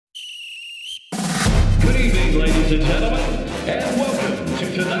evening, ladies and gentlemen, and welcome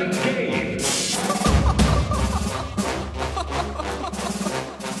to tonight's game.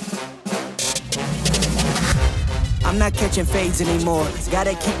 I'm not catching fades anymore.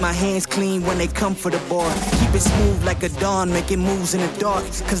 Gotta keep my hands clean when they come for the ball. Keep it smooth like a dawn, making moves in the dark.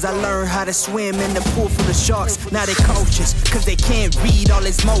 Cause I learned how to swim in the pool full of sharks. Now they cautious, cause they can't read all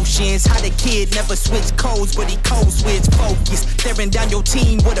his motions. How the kid never switch codes, but he code switch focus. Staring down your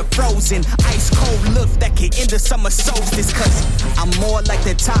team with a frozen, ice cold look that could end the summer solstice. Cause I'm more like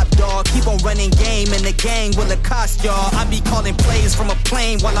the top dog. Keep on running game and the gang will accost y'all. I be calling plays from a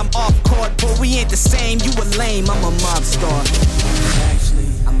plane while I'm off court. But we ain't the same, you a lame, I'm a mob star. Actually,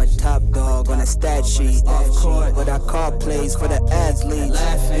 I'm a top dog on a stat sheet. Off court, but I call plays for the athletes.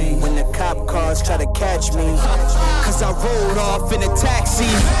 Laughing when the cop cars try to catch me. Cause I rolled off in a taxi.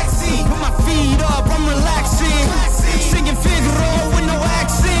 Put my feet up, I'm relaxing. Singing Figaro with no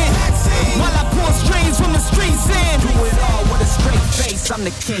accent. While I pull strings from the streets in. Do it all with a straight face, I'm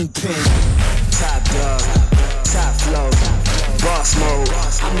the kingpin. Top dog, top flow, boss mode,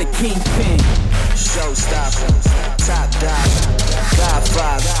 I'm the kingpin. Showstopper, top dog,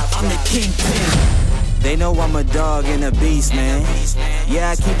 Godfather, I'm the kingpin. They know I'm a dog and a beast, man. Yeah,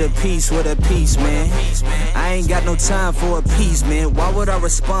 I keep the peace with a piece, man. I ain't got no time for a piece, man. Why would I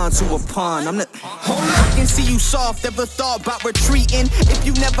respond to a pawn? I'm the... Hold up, I can see you soft, ever thought about retreating? If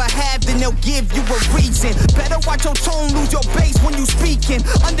you never have, then they'll give you a reason. Better watch your tone, lose your bass when you speaking.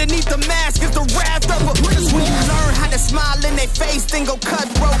 Underneath the mask is the wrath of a... Cause when you learn how to smile in their face, then go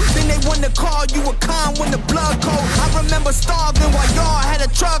cutthroat. Then they wanna call you a con when the blood cold. I remember starving while y'all had a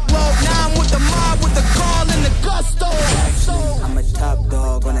truckload. Now I'm with the mob with the call and the gusto. I'm a top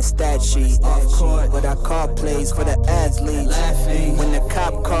dog on a stat sheet. Off court, but I call plays for the athletes. Laughing when the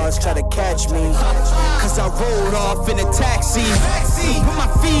cop cars try to catch me. Cause I rolled off in a taxi. Put my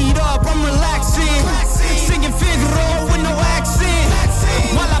feet up, I'm relaxing. Singing Figaro with no accent.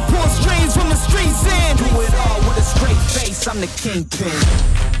 While I pull strings from the streets in. Do it all with a straight face, I'm the kingpin.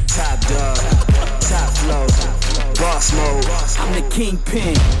 Top dog, top flow, boss mode, I'm the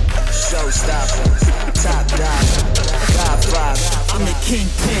kingpin. Showstopper, top dog, Godfather, I'm the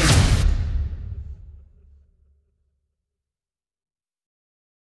kingpin.